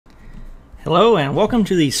Hello and welcome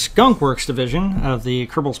to the Skunkworks division of the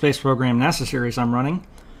Kerbal Space Program NASA series I'm running.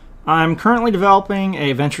 I'm currently developing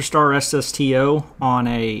a VentureStar SSTO on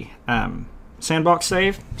a sandbox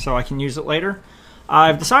save, so I can use it later.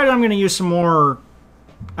 I've decided I'm going to use some more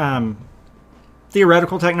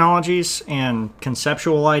theoretical technologies and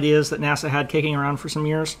conceptual ideas that NASA had kicking around for some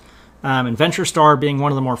years. And VentureStar being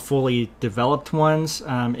one of the more fully developed ones,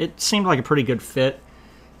 it seemed like a pretty good fit.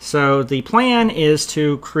 So the plan is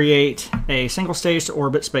to create a single-stage to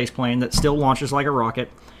orbit spaceplane that still launches like a rocket,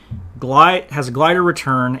 has a glider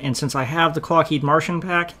return, and since I have the clock-keyed Martian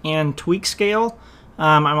pack and tweak scale,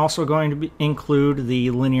 I'm also going to include the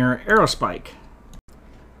linear aerospike.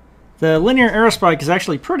 The linear aerospike is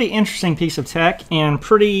actually a pretty interesting piece of tech, and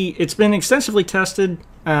it's been extensively tested.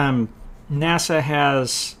 NASA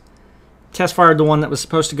has test-fired the one that was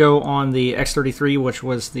supposed to go on the X-33, which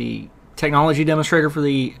was the technology demonstrator for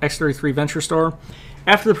the X-33 VentureStar.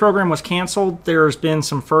 After the program was canceled, there's been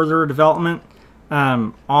some further development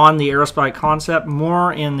on the aerospike concept,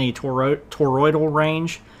 more in the toroidal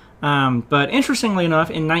range. But interestingly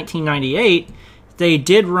enough, in 1998, they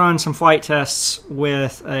did run some flight tests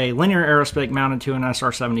with a linear aerospike mounted to an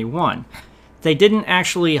SR-71. They didn't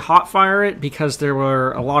actually hot fire it because there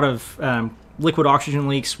were a lot of liquid oxygen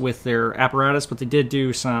leaks with their apparatus, but they did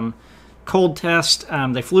do some cold test.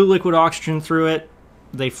 They flew liquid oxygen through it.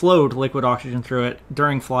 They flowed liquid oxygen through it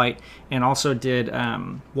during flight, and also did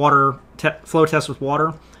flow tests with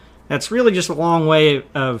water. That's really just a long way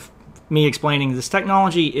of me explaining this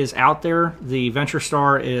technology is out there. The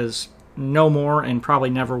VentureStar is no more and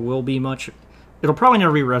probably never will be much. It'll probably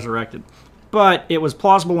never be resurrected, but it was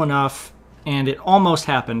plausible enough, and it almost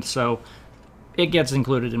happened, so it gets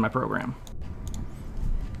included in my program.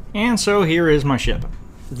 And so here is my ship.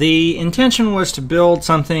 The intention was to build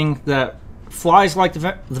something that flies like the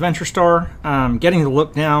VentureStar. Getting the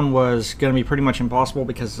look down was going to be pretty much impossible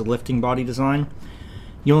because it's a lifting body design.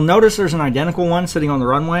 You'll notice there's an identical one sitting on the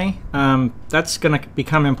runway. That's going to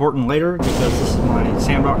become important later because this is my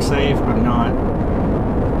sandbox save.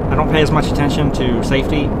 I don't pay as much attention to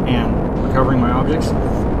safety and recovering my objects.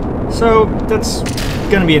 So that's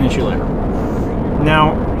going to be an issue later.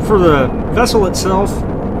 Now, for the vessel itself,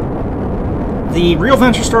 the real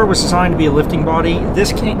VentureStar was designed to be a lifting body.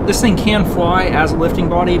 This thing can fly as a lifting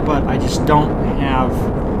body, but I just don't have...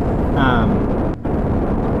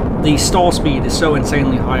 the stall speed is so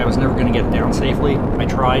insanely high, I was never going to get it down safely. I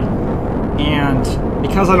tried. And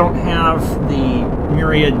because I don't have the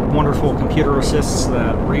myriad wonderful computer assists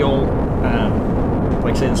that real,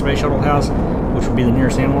 like say the Space Shuttle has, which would be the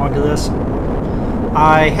nearest analog to this,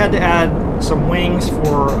 I had to add some wings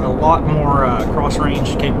for a lot more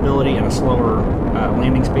cross-range capability and a slower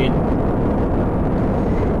landing speed.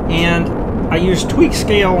 And I used tweak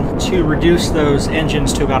scale to reduce those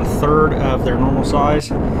engines to about a third of their normal size,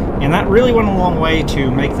 and that really went a long way to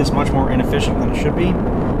make this much more inefficient than it should be.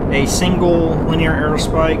 A single linear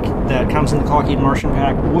aerospike that comes in the clock-keyed Martian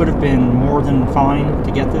pack would have been more than fine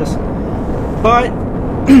to get this, but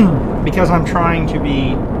because I'm trying to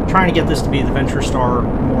get this to be the VentureStar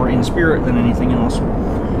more in spirit than anything else.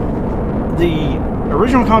 The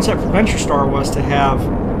original concept for VentureStar was to have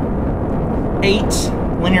 8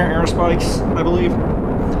 linear aerospikes, I believe,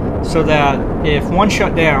 so that if one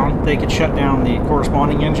shut down, they could shut down the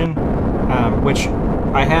corresponding engine, which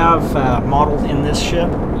I have modeled in this ship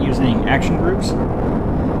using action groups,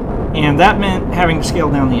 and that meant having to scale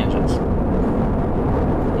down the engines.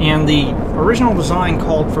 And the original design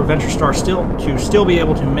called for VentureStar to still be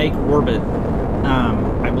able to make orbit,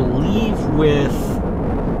 I believe, with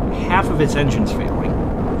half of its engines failing.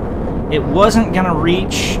 It wasn't going to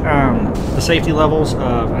reach the safety levels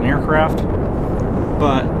of an aircraft,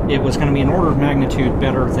 but it was going to be an order of magnitude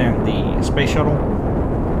better than the Space Shuttle.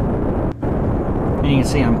 And you can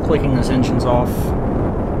see I'm clicking those engines off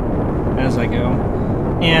as I go.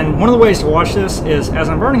 And one of the ways to watch this is, as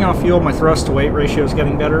I'm burning off fuel, my thrust-to-weight ratio is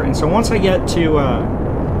getting better. And so once I get to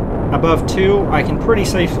above 2, I can pretty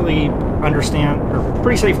safely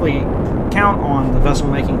count on the vessel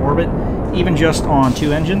making orbit, even just on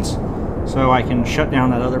 2 engines. So I can shut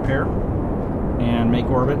down that other pair and make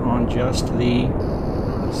orbit on just the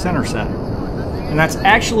center set. And that's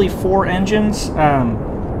actually 4 engines.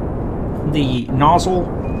 The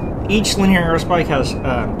nozzle, each linear aerospike has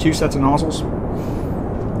 2 sets of nozzles.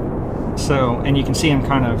 So, and you can see them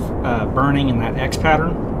kind of burning in that X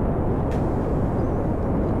pattern.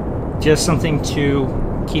 Just something to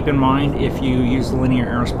keep in mind if you use the linear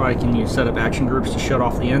aerospike and you set up action groups to shut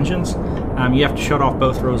off the engines. You have to shut off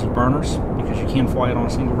both rows of burners because you can't fly it on a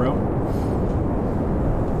single row.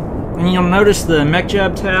 And you'll notice the mech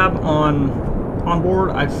jab tab on on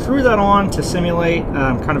board. I threw that on to simulate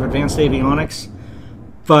kind of advanced avionics,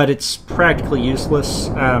 but it's practically useless.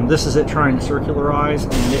 This is it trying to circularize,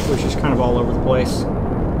 and it was just kind of all over the place.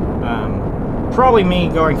 Probably me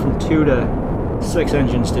going from 2 to 6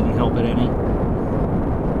 engines didn't help it any.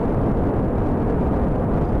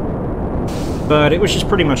 But it was just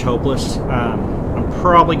pretty much hopeless. I'm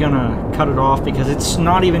probably going to cut it off because it's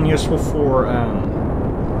not even useful for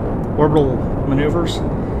orbital maneuvers.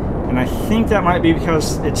 And I think that might be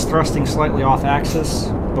because it's thrusting slightly off axis,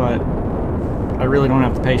 but I really don't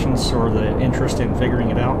have the patience or the interest in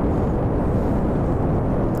figuring it out.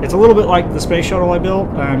 It's a little bit like the space shuttle I built.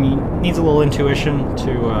 It needs a little intuition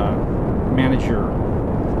to manage your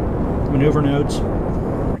maneuver nodes.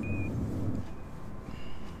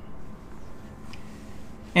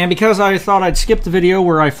 And because I thought I'd skip the video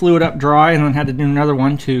where I flew it up dry and then had to do another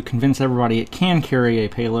one to convince everybody it can carry a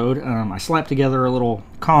payload, I slapped together a little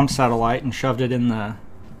comm satellite and shoved it in the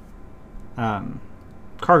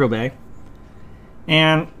cargo bay.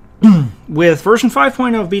 And with version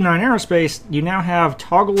 5.0 of B9 Aerospace, you now have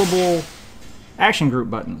toggleable action group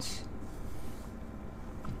buttons.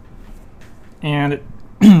 And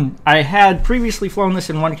I had previously flown this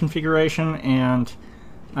in one configuration and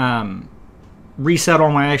reset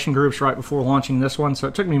all my action groups right before launching this one, so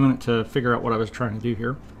it took me a minute to figure out what I was trying to do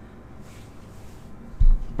here.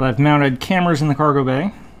 But I've mounted cameras in the cargo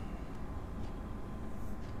bay.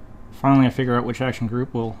 Finally, I figure out which action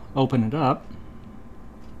group will open it up.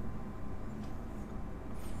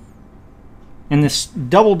 And this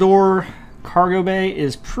double door cargo bay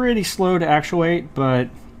is pretty slow to actuate, but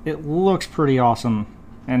it looks pretty awesome,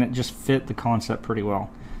 and it just fit the concept pretty well.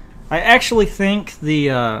 I actually think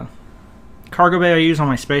the cargo bay I use on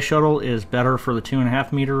my space shuttle is better for the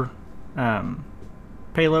 2.5 meter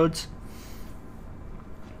payloads.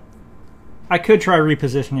 I could try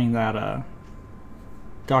repositioning that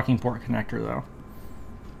docking port connector though.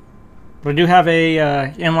 But I do have a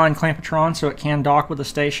inline clampetron, so it can dock with a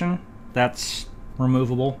station. That's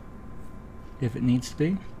removable if it needs to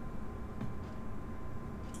be.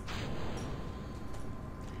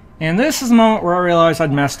 And this is the moment where I realized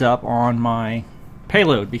I'd messed up on my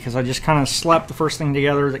payload, because I just kind of slapped the first thing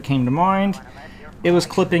together that came to mind. It was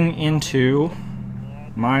clipping into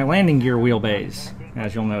my landing gear wheelbase,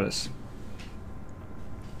 as you'll notice.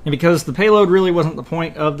 And because the payload really wasn't the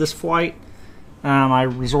point of this flight, I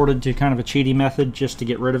resorted to kind of a cheaty method just to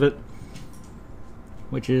get rid of it,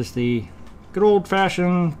 which is the good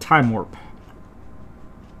old-fashioned time warp.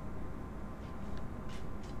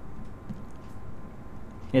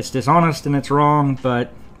 It's dishonest and it's wrong,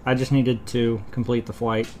 but I just needed to complete the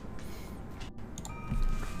flight.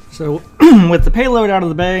 So with the payload out of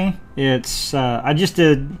the bay, it's I just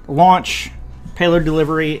did launch, payload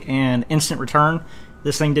delivery, and instant return.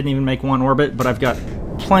 This thing didn't even make one orbit, but I've got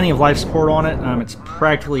plenty of life support on it. It's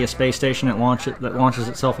practically a space station that launches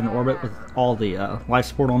itself into orbit with all the life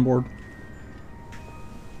support on board.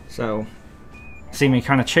 So see me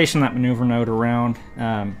kind of chasing that maneuver node around.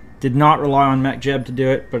 Did not rely on MechJeb to do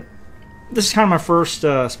it, but this is kind of my first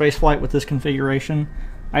space flight with this configuration.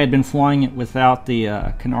 I had been flying it without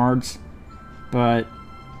the canards, but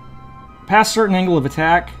past a certain angle of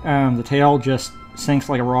attack, the tail just sinks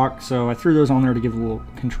like a rock, so I threw those on there to give a little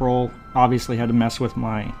control. Obviously had to mess with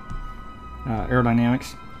my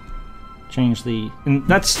aerodynamics. Change the... and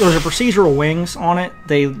those are procedural wings on it.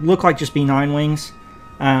 They look like just B9 wings,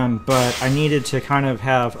 but I needed to kind of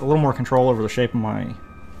have a little more control over the shape of my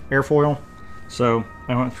airfoil, so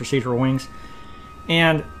I went with procedural wings.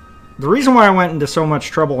 And the reason why I went into so much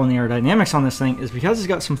trouble in the aerodynamics on this thing is because it's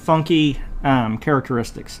got some funky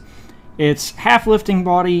characteristics. It's half lifting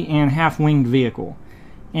body and half winged vehicle,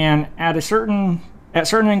 and at certain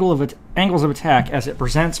angles of attack, as it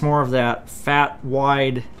presents more of that fat,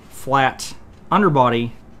 wide, flat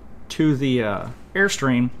underbody to the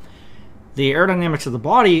airstream, the aerodynamics of the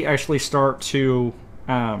body actually start to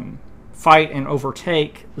fight and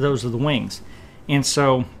overtake those of the wings. And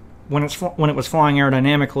so when it was flying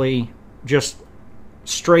aerodynamically just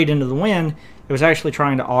straight into the wind, it was actually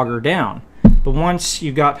trying to auger down. But once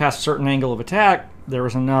you got past a certain angle of attack, there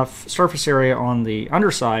was enough surface area on the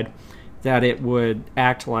underside that it would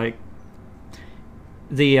act like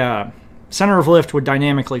the center of lift would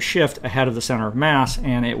dynamically shift ahead of the center of mass,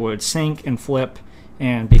 and it would sink and flip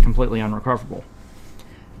and be completely unrecoverable.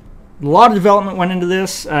 A lot of development went into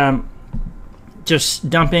this. Just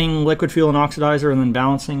dumping liquid fuel and oxidizer and then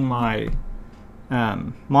balancing my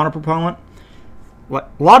monopropellant. A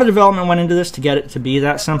lot of development went into this to get it to be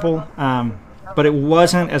that simple, but it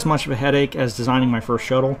wasn't as much of a headache as designing my first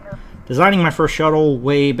shuttle. designing my first shuttle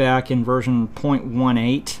way back in version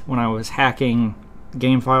 0.18 when I was hacking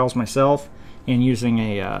game files myself and using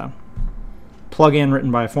a plugin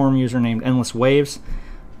written by a forum user named Endless Waves.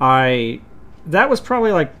 That was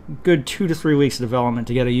probably like good 2 to 3 weeks of development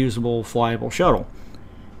to get a usable, flyable shuttle.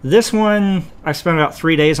 This one I spent about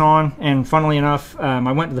 3 days on, and funnily enough,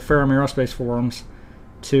 I went to the Ferram Aerospace forums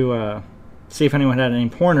to see if anyone had any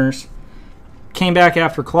pointers. Came back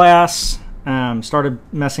after class, started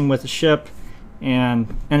messing with the ship, and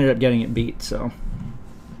ended up getting it beat. So,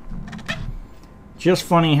 just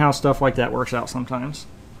funny how stuff like that works out sometimes.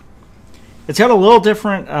 It's got a little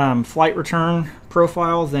different flight return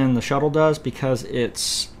profile than the shuttle does because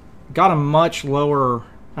it's got a much lower,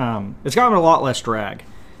 it's got a lot less drag.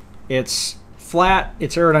 It's flat,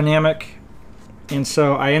 it's aerodynamic, and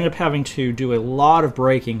so I ended up having to do a lot of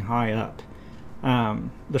braking high up.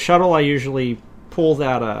 The shuttle, I usually pull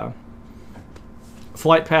that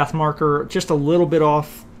flight path marker just a little bit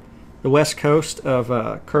off the west coast of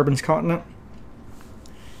Kerbin's continent.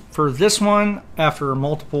 For this one, after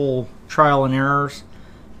multiple trial and errors,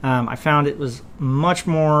 I found it was much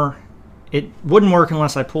more, it wouldn't work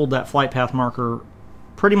unless I pulled that flight path marker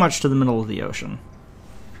pretty much to the middle of the ocean.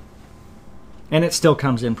 And it still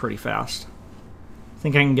comes in pretty fast. I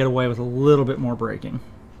think I can get away with a little bit more braking.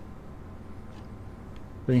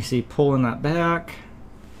 But you see pulling that back.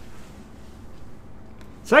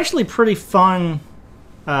 It's actually a pretty fun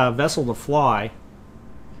vessel to fly.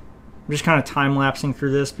 I'm just kind of time-lapsing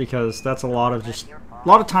through this because that's a lot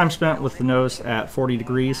of time spent with the nose at 40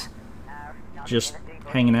 degrees, just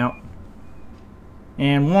hanging out.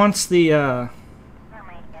 And once the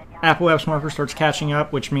apoapsis marker starts catching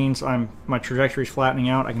up, which means my trajectory is flattening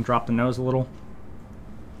out, I can drop the nose a little.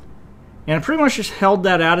 And I pretty much just held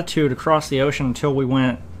that attitude across the ocean until we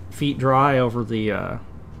went feet dry over the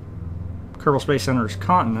Kerbal Space Center's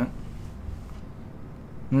continent.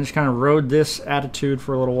 And just kind of rode this attitude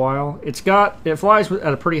for a little while. It flies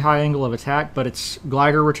at a pretty high angle of attack, but its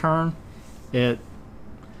glider return, I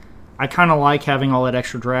kind of like having all that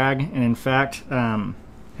extra drag, and in fact, have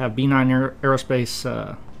B9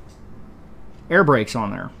 Aerospace air brakes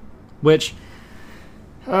on there, which,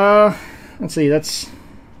 let's see,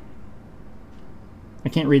 I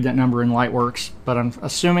can't read that number in Lightworks, but I'm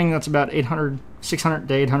assuming that's about 600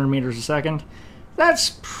 to 800 meters a second.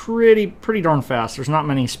 That's pretty darn fast. There's not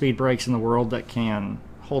many speed brakes in the world that can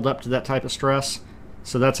hold up to that type of stress.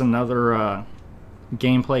 So that's another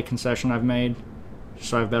gameplay concession I've made,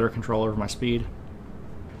 so I have better control over my speed.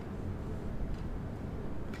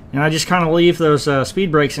 And I just kind of leave those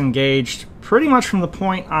speed brakes engaged pretty much from the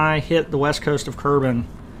point I hit the west coast of Kerbin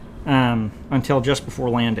until just before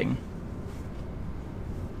landing.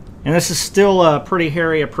 And this is still a pretty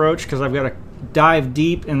hairy approach because I've got to dive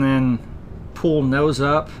deep and then pull nose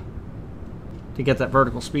up to get that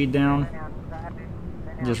vertical speed down.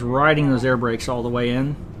 Just riding those air brakes all the way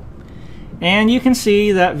in. And you can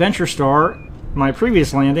see that VentureStar, my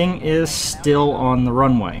previous landing, is still on the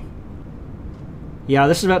runway. Yeah,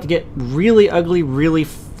 this is about to get really ugly really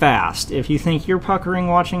fast. If you think you're puckering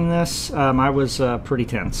watching this, I was pretty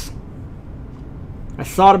tense. I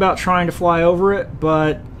thought about trying to fly over it,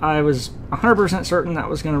 but I was 100% certain that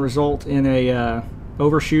was going to result in a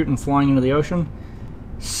overshoot and flying into the ocean.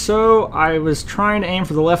 So I was trying to aim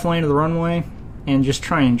for the left lane of the runway and just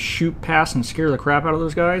try and shoot past and scare the crap out of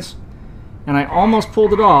those guys. And I almost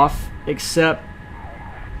pulled it off, except,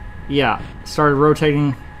 yeah, started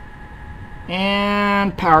rotating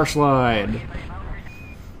and power slide.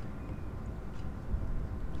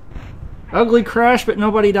 Ugly crash, but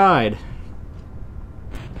nobody died.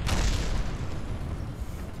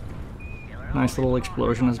 Nice little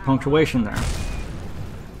explosion as a punctuation there.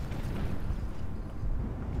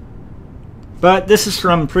 But this is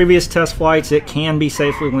from previous test flights. It can be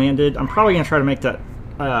safely landed. I'm probably going to try to make that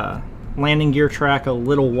landing gear track a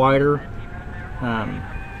little wider.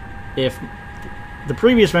 If the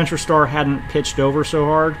previous VentureStar hadn't pitched over so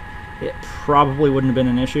hard, it probably wouldn't have been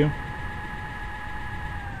an issue.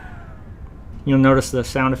 You'll notice the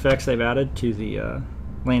sound effects they've added to the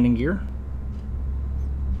landing gear.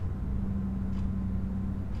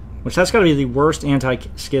 Which that's got to be the worst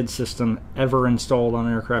anti-skid system ever installed on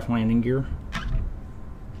aircraft landing gear.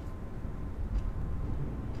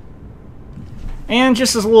 And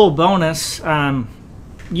just as a little bonus,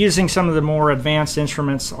 using some of the more advanced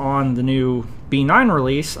instruments on the new B9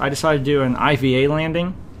 release, I decided to do an IVA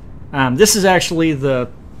landing. This is actually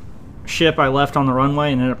the ship I left on the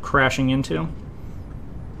runway and ended up crashing into.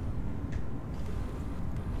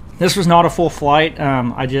 This was not a full flight.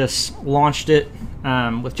 I just launched it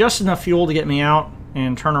with just enough fuel to get me out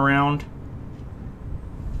and turn around.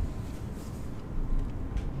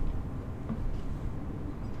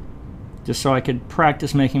 just so I could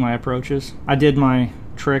practice making my approaches. I did my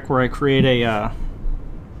trick where I create a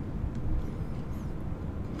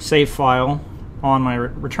save file on my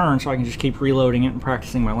return so I can just keep reloading it and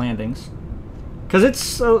practicing my landings. Because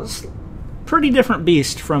it's a pretty different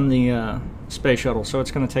beast from the space shuttle, so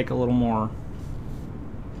it's going to take a little more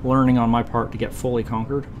learning on my part to get fully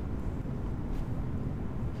conquered.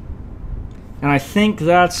 And I think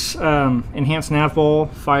that's enhanced nav ball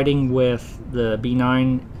fighting with the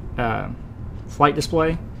B9 flight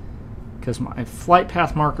display, because my flight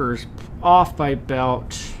path marker is off by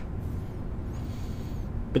about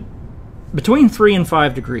between 3 and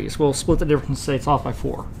 5 degrees. We'll split the difference and say it's off by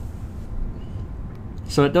 4.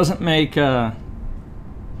 So it doesn't make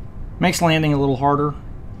makes landing a little harder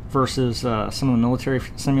versus some of the military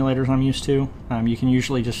simulators I'm used to. You can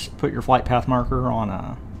usually just put your flight path marker on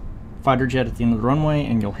a fighter jet at the end of the runway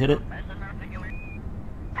and you'll hit it.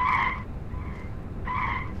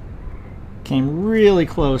 Came really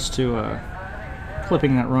close to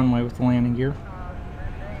clipping that runway with the landing gear.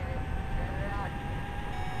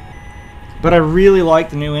 But I really like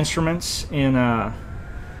the new instruments in B9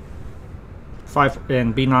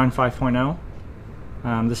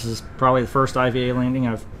 5.0. This is probably the first IVA landing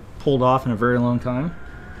I've pulled off in a very long time,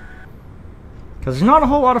 because there's not a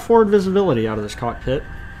whole lot of forward visibility out of this cockpit,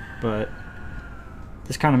 but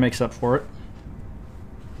this kind of makes up for it.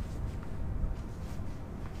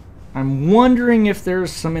 I'm wondering if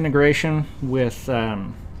there's some integration with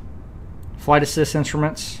flight assist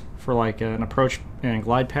instruments for like an approach and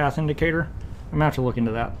glide path indicator. I'm gonna have to look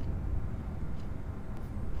into that.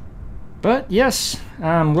 But yes,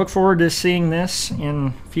 look forward to seeing this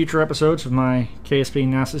in future episodes of my KSP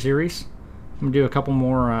NASA series. I'm gonna do a couple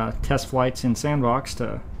more test flights in Sandbox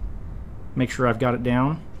to make sure I've got it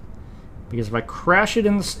down. Because if I crash it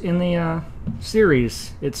in the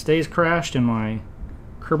series, it stays crashed and my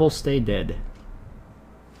Kerbals stay dead.